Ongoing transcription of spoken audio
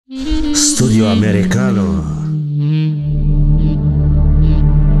Studio americano.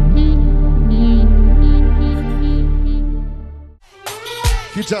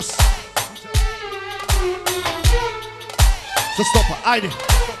 You just stop, ajde.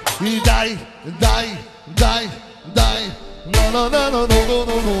 I daj. No,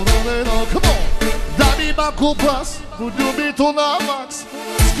 come on. Daj mi malko bas, poljubi to na maks.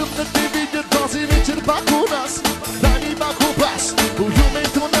 Искам да те видя този вечер пак у нас. Дай ми малко бас, полюби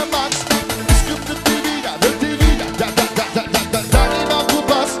то на макс. Искам да те видя, дай ми малко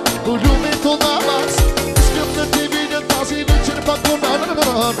бас, полюби то на макс. Искам да те видя този вечер пак у нас.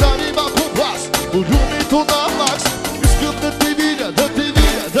 Дай ми малко бас, полюби то на макс. Искам да те видя,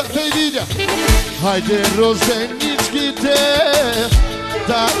 Хайде рожденичките,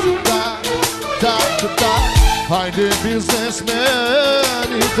 да. Хайде бизнесмените,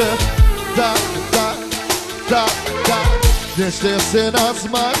 да. Днес ще се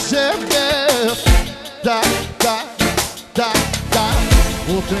размажем, да.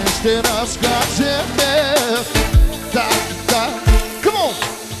 Утре ще разкажем, да. Come on!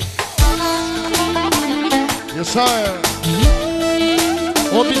 Yes, sir.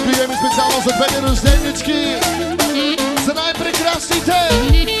 Обикваме специално за двете рожденички, за най-прекрасните.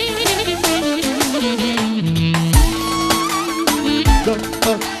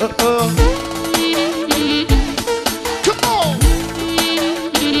 Come on!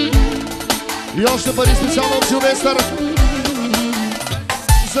 И още пари специално от Силвестър,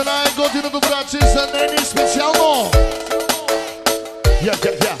 за най-готиното братче, за Нени специално. Я,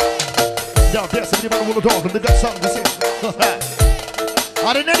 се внимавам на долу, да гад сам да си.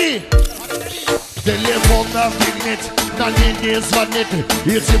 Аре, Нени! Телефон вдигнете, на линия звънете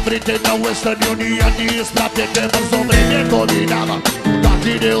и цифрите на Western Union ни изпратете. Бързо времето ни дава,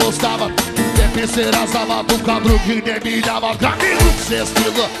 дати не остават. Те се раздава, тук други не минават. Гранилът се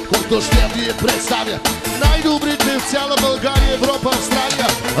стила, който ще ви представя най-добрите в цяла България, Европа, Австралия.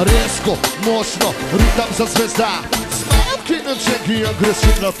 Резко, мощно, ритъм за звезда, с малки начеки и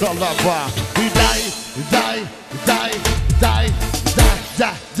агресивна Тallava. И дай.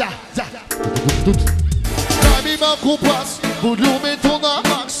 Дай ми малко бас, полюбито на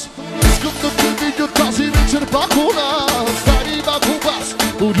макс. Искам да те видя тази вечер пак у нас. Дай ми малко бас,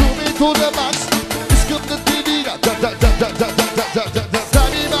 полюбито на макс. Искам да те видя, дай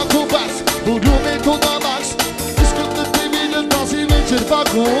ми малко бас, полюбито на макс. Искам да те видя тази вечер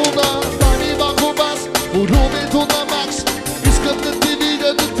пак у нас. Дай ми малко бас, полюбито на макс. Искам да те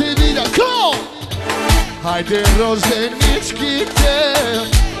видя, come! Хайде рожденичките,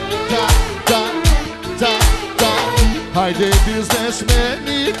 да. Хайде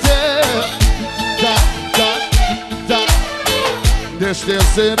бизнесмените, да. Днес ще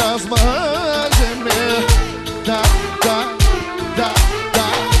се размажеме, да.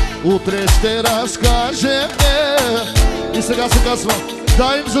 Утре ще разкажеме. И сега се казва,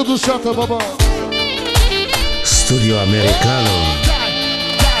 дай им за душата, баба. Studio americano.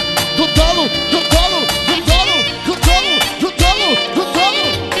 Додолу.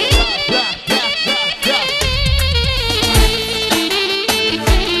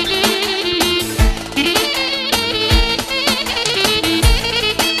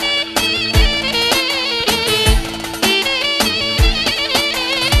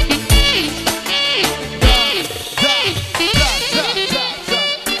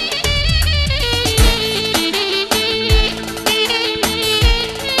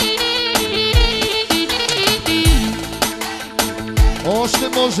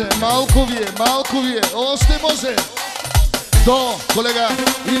 Малко ви е, още може. До, колега,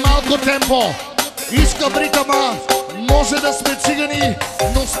 и малко темпо. Искам ритъма, може да сме цигани,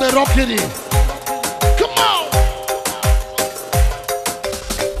 но сме рокери. Come on!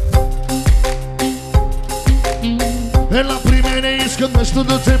 Ела при мене, искам нещо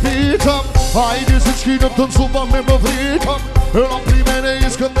да те питам. Хайде всички да танцуваме в ритъм. Ела при мене,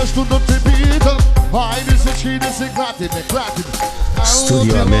 искам нещо да те питам. Хайде всички да се клатим.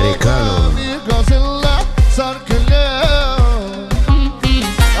 Studio americano.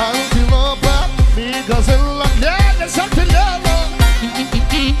 Antilopa, mi gazella,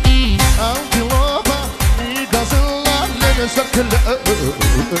 Antilopa, mi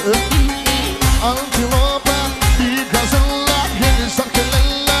gazella, Antilopa, mi gazella,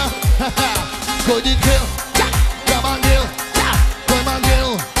 Coi di kill, Gamangil,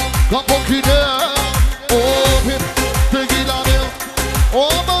 com pouquinho, hip, tequila mil,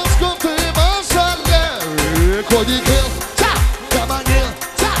 mas com temas alegre, coi di kill, Gamangil,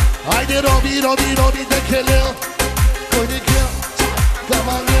 ai de robi, de kelil, coi di kill,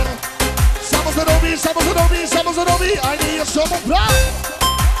 Gamangil, somos a robi, ai de somos bravo.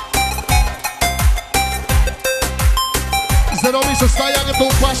 състоянието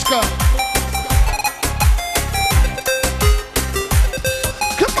опашка.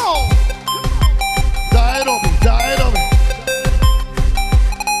 Come on! Дай, Роби, дай, Роби.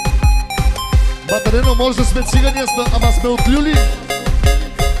 Батарено, може да сме цигани, ама сме от люли.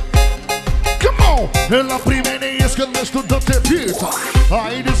 Come on! Ела при мене, искам нещо да те пита.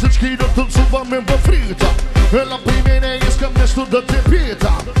 Айде всички да танцуваме във фрита. Ела при мене, искам нещо да те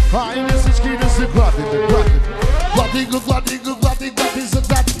пита. Айде всички да се гладиме, гладиме. Глади го, глади го, глади, глади за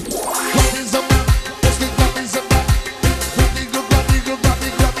дат. Глади за мен, искай глади за дат. Глади го, глади го,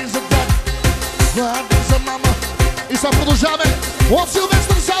 глади, глади за дат. Глади за мама. И сега продължаваме. От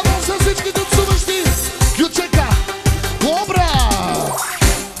Силвестър Савон с всички танцуващи. Кючека, Кобра.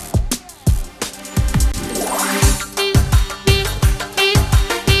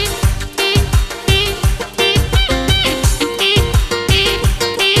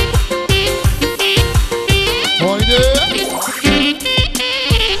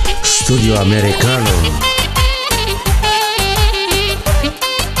 Studio americano.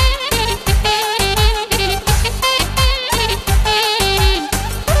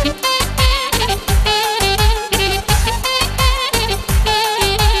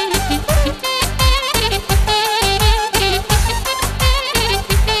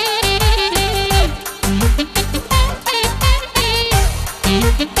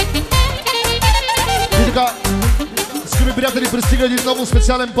 Приятели, пристига един много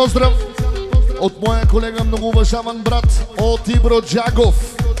специален поздрав от моя колега, много уважаван брат от Ибро Джагов.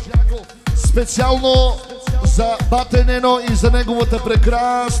 Специално за бате Нено и за неговата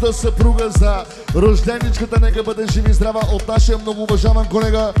прекрасна съпруга, за рожденичката. Нека бъде жив и здрава от нашия много уважаван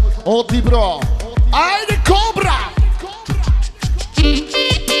колега от Ибро. Айде, Кобра!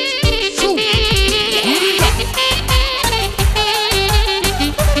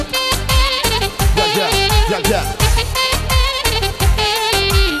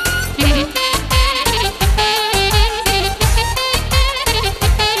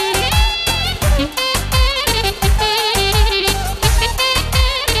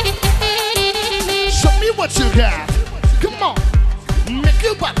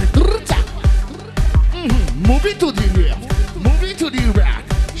 Move it to the left, move it to the right.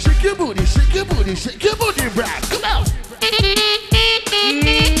 Shake your booty, shake your booty, shake your booty right. Come on.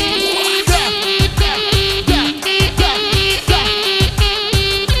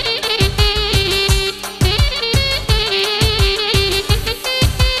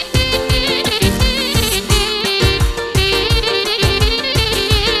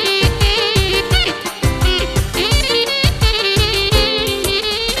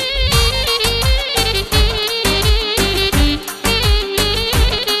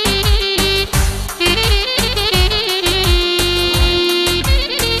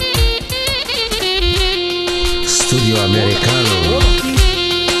 Studio americano.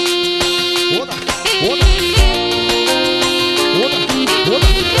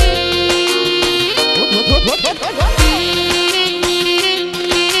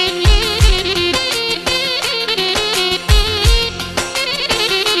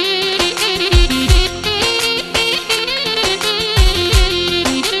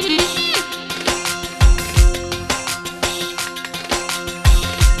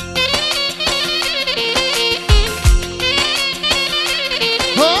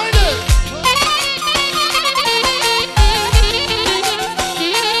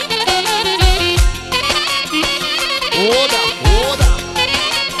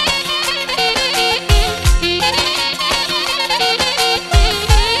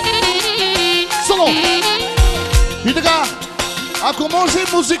 Ако може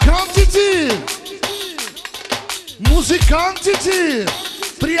музикантите,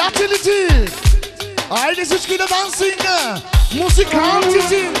 приятелите, айде всички на дансинга,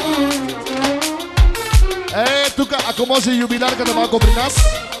 музикантите. Тук, ако може юбилярката малко при нас,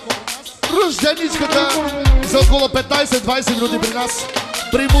 рожденичката за около 15-20 минути при нас,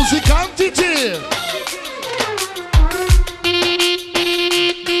 при музикантите.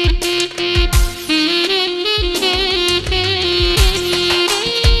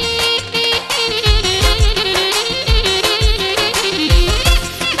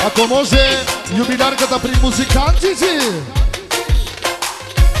 Ако може юбилярката при музикантите.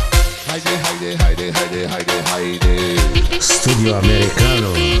 Хайде, хайде, хайде, хайде, хайде, хайде. Studio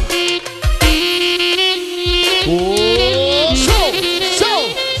americano. Шоу, шоу,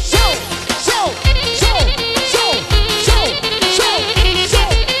 шоу, шоу, шоу, шоу, шоу, шоу,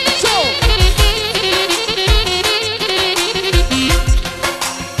 шоу, шоу.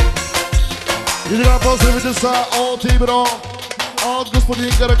 И сега поздравите са от Ибро, от господин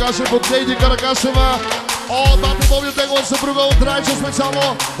Каракашев, от Лейди Каракашева, От брат Боби, от негова съпруга, от Райчо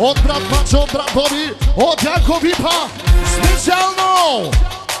специално, от брат Пачо, от брат Боби, от Янко Випа, специално!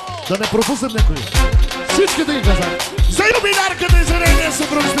 Да не пропуснем някой. Всички да ги казах. За юбилярката и за нейния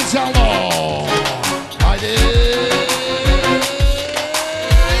съпруг специално! Хайде!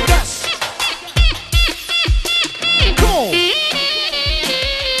 Газ! Го!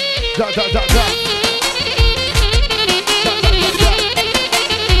 Да.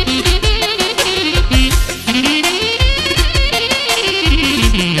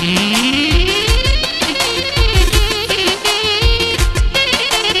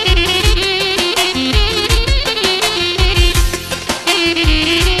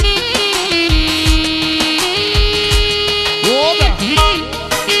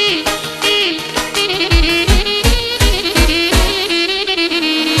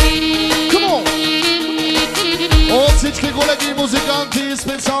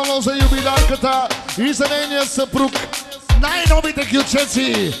 Специално за юбилярката и за нейния съпруг, най-новите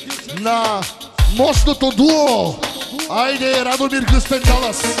кючеци на мощното дуо. Айде, Радомир Кръстен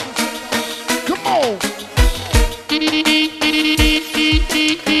Далас. Come on!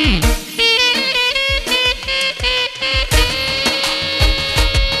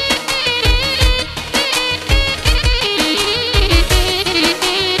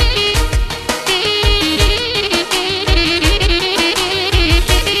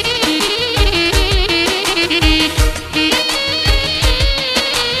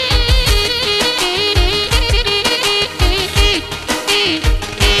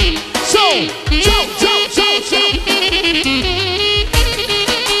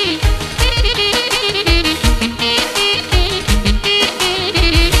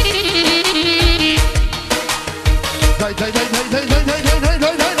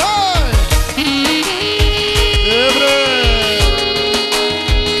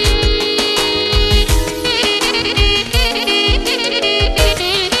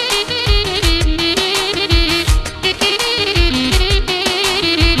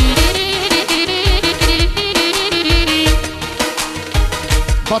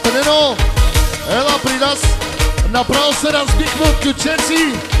 Батанено, ела при нас, направо се разбихме от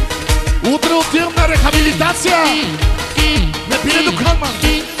кючеци. Утре отивам на рехабилитация. Не пине до Канман.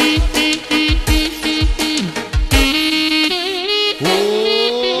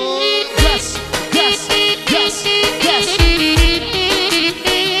 Газ, газ, газ, газ.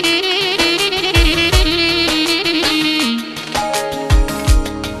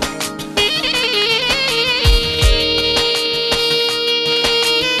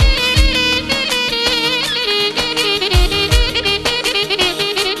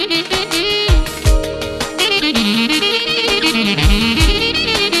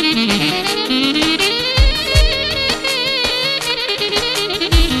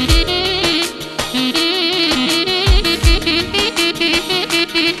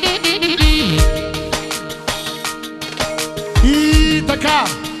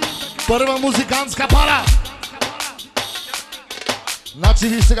 Първа музикантска пара. Значи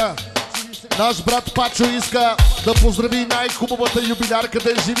ви сега, наш брат Пачо иска да поздрави най-хубавата юбилярка, да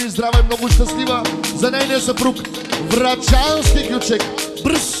е жива и здрава и много щастлива за нейния съпруг Врачански Кючек.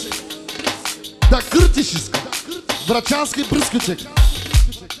 Бърз! Да къртиш иска. Врачански бърз Кючек.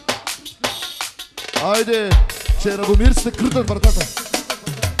 Айде, че Радомир сте къртат вратата.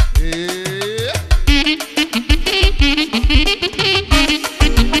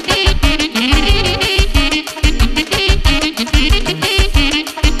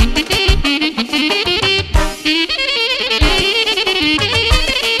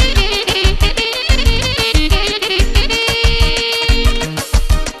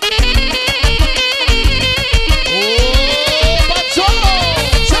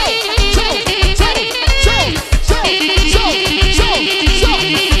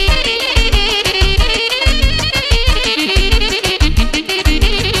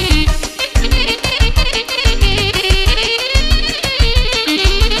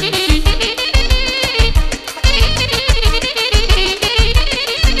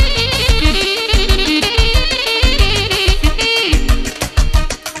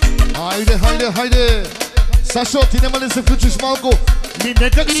 Хайде! Сашо, ти няма ли се включиш малко? Ми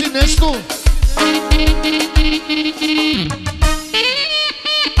некак си нещо!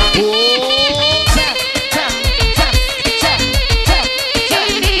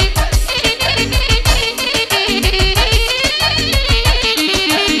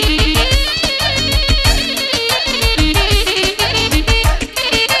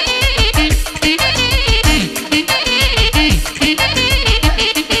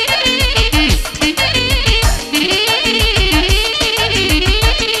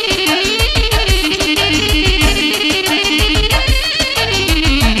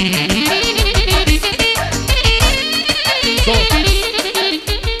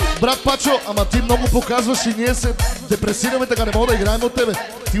 Мачо, ама ти много показваш и ние се депресираме, така не мога да играем от тебе.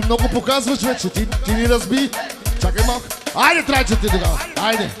 Ти много показваш вече, ти ни разби. Чакай малко. Айде, трайче ти тогава.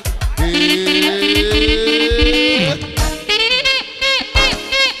 Айде.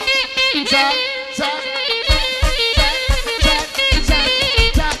 Чак, чак.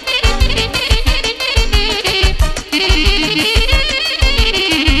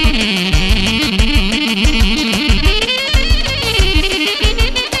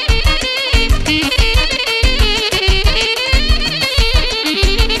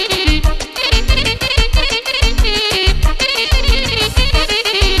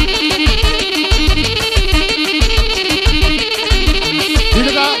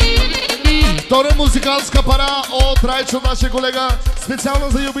 Втора музикалска пара от Райчо, нашия колега, специално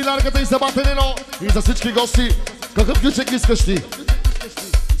за юбилярката и за Батенино и за всички гости. Какъв ключек искаш ти?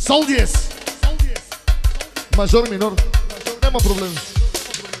 Сол диез. Мажор, минор. Няма проблем.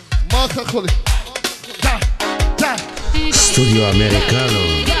 Маха холи. Да, да. Студио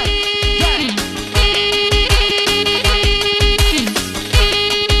Американо.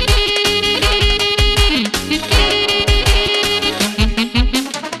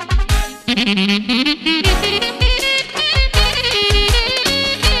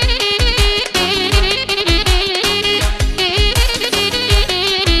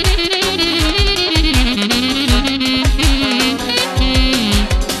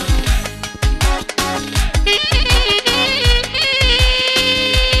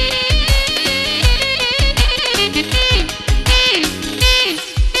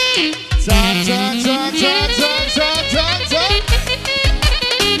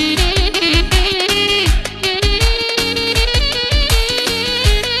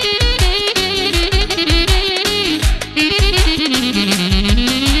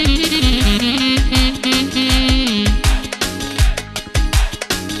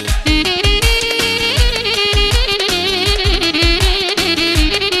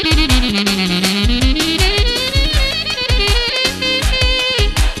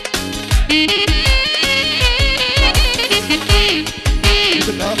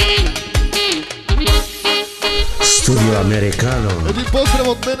 Студио Американо. Един поздрав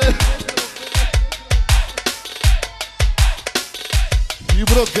от мене. И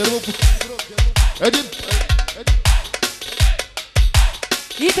брат, гербо. Един.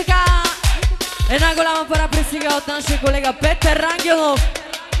 И така, една голяма пара пристига от нашия колега Петар Rangelov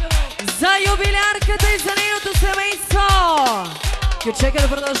за юбилярката и за нейното семейство. Кючека да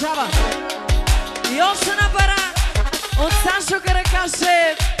продължава. И още една пара от Сашо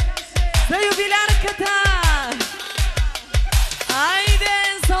Каракашев за юбилярката. Айде,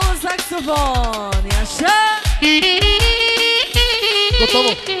 соло саксофон. Яша.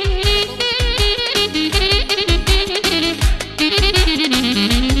 Готово.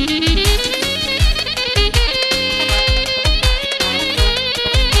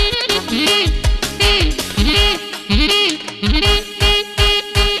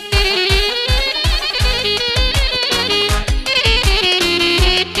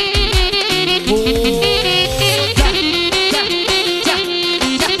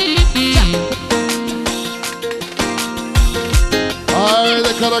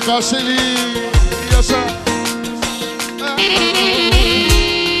 Каракашели, яша.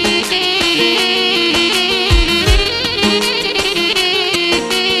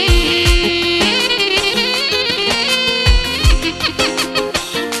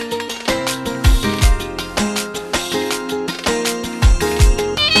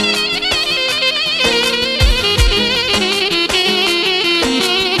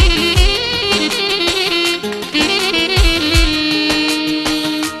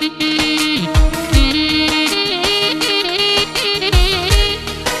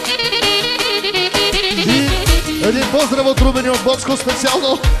 Един поздрав от Румен и от Боцко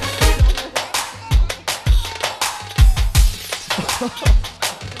специално.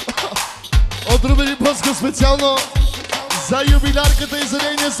 От Румен и Боцко специално за юбилярката и за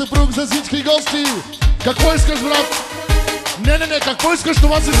нейния съпруг, за всички гости. Какво искаш, брат? Не, какво искаш,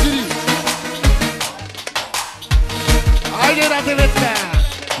 това се свири. Айде, радеветка!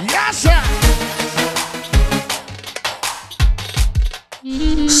 Яша!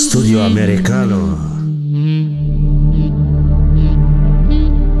 Студио Американо.